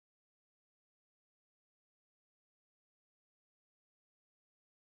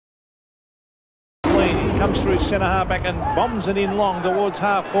comes through centre half back and bombs it in long towards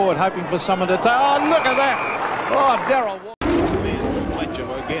half forward, hoping for someone to take. Oh, look at that! Oh, Darryl White. Fletcher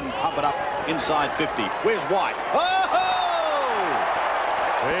will again pump it up inside 50. Where's White? Oh!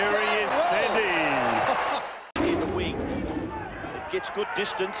 There he is, Sandy. In the wing. It gets good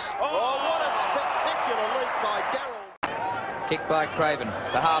distance. Oh, what a spectacular leap by Darryl. Kick by Craven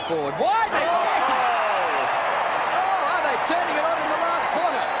to half forward. White! Oh, are they turning it on in the last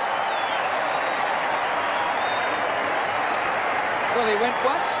quarter? Well, he went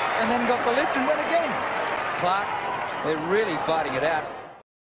once and then got the lift and went again. Clark, they're really fighting it out.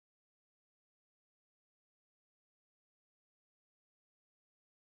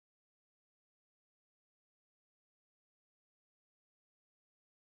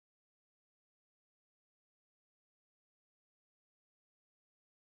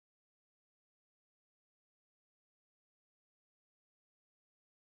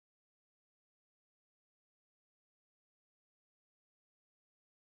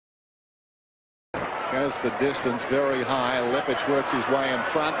 Goes for distance, very high. Leppich works his way in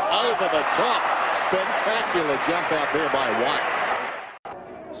front, over the top. Spectacular jump out there by White.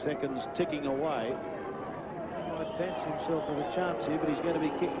 Seconds ticking away. He might fancy himself with a chance here, but he's going to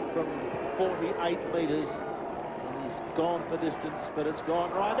be kicking from 48 metres. And he's gone for distance, but it's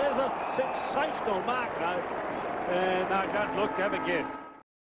gone right. There's a sensational mark, though. And no, don't look, have a guess.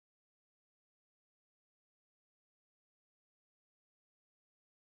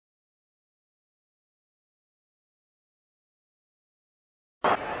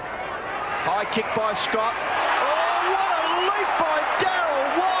 High kick by Scott. Oh, what a leap by Darryl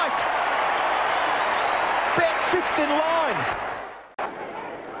White! Bet fifth in line.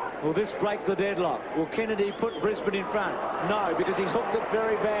 Will this break the deadlock? Will Kennedy put Brisbane in front? No, because he's hooked it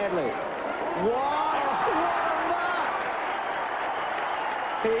very badly. White! What a mark!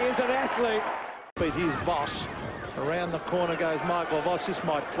 He is an athlete. Beat his boss. Around the corner goes Michael Voss. This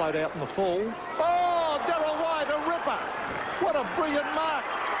might float out in the fall. Oh, Darryl White, a ripper! What a brilliant mark!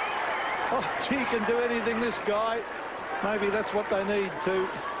 Oh, gee, he can do anything, this guy. Maybe that's what they need to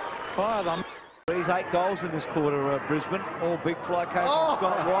fire them. He's 8 goals in this quarter, Brisbane. All big fly came from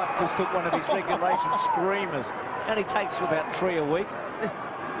Scott. White just took one of his regulation screamers. And he takes about 3 a week.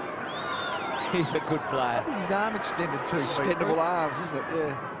 He's a good player. I think his arm extended too. Extendable arms, isn't it?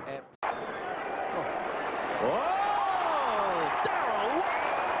 Yeah. Oh, Darryl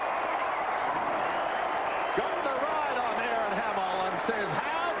White! Got the ride on Aaron Hamill and says,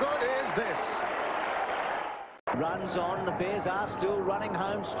 how good is this? Runs on, the Bears are still running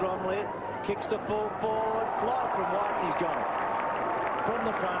home strongly. Kicks to full forward, fly from White, he's got it. From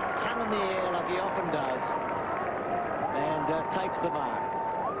the front, hung in the air like he often does. And takes the mark.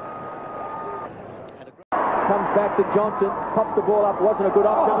 Comes back to Johnson, popped the ball up, wasn't a good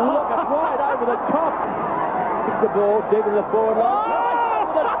option. Look at White over the top. Kicks the ball deep in the forward line.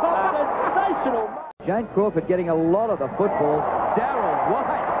 Over the top, sensational. Jane Crawford getting a lot of the football. Darryl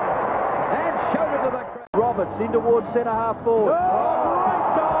White. And showed it to the crowd. Roberts in towards centre half forward.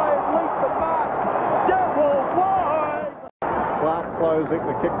 Great dive, leap the mark. Darryl White. Clark closing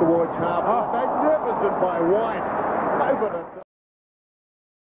the kick towards half. Magnificent by White. Over the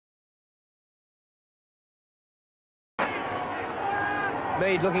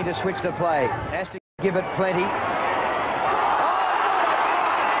Mead looking to switch the play. Has to give it plenty.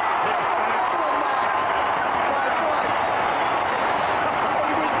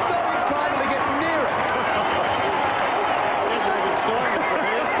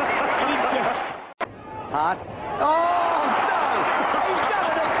 Hart. Oh, no! He's done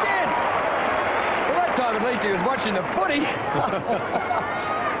it again! Well, that time at least he was watching the footy.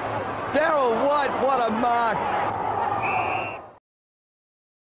 Darryl White, what a mark!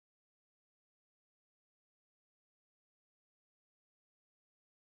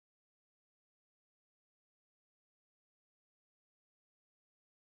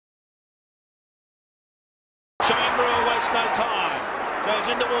 Chamber will waste no time. Goes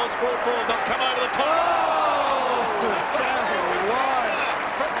in towards full forward. They'll come over the top. Oh! Darryl White.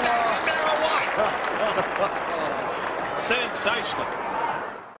 Sensational.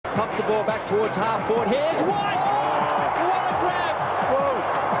 Pumps the ball back towards half forward. Here's White! What a grab! Whoa.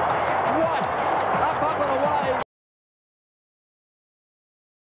 White, up and away.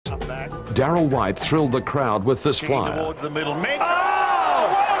 Darryl White thrilled the crowd with this flyer. Towards the middle. Oh, one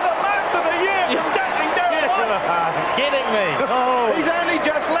of the marks of the year from dashing Darryl White. Kidding me? Oh. He's only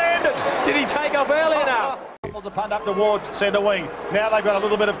just landed. Did he take off early enough? The punt up towards centre wing. Now they've got a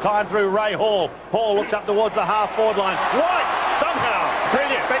little bit of time through Ray Hall. Hall looks up towards the half forward line. White somehow.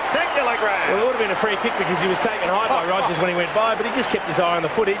 Brilliant. Spectacular Brad. Well, it would have been a free kick because he was taken high by Rogers when he went by, but he just kept his eye on the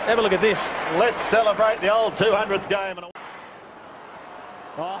footy. Have a look at this. Let's celebrate the old 200th game.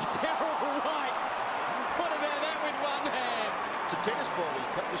 Oh, Darryl White. What about that with one hand? It's a tennis ball he's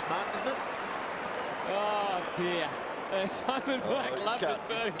practiced, Mark, isn't it? Oh, dear. Simon Black loved it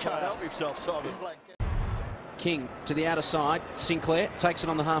too. Can't help himself, Simon Black. King to the outer side. Sinclair takes it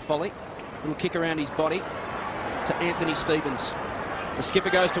on the half volley. Little kick around his body to Anthony Stevens. The skipper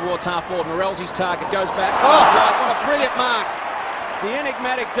goes towards half forward. Morell's his target. Goes back. Oh, what a brilliant mark. The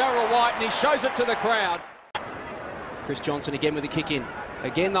enigmatic Darryl White, and he shows it to the crowd. Chris Johnson again with a kick in.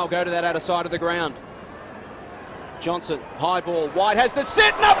 Again, they'll go to that outer side of the ground. Johnson, high ball. White has the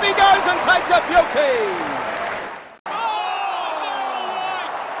sit, and up he goes and takes a penalty.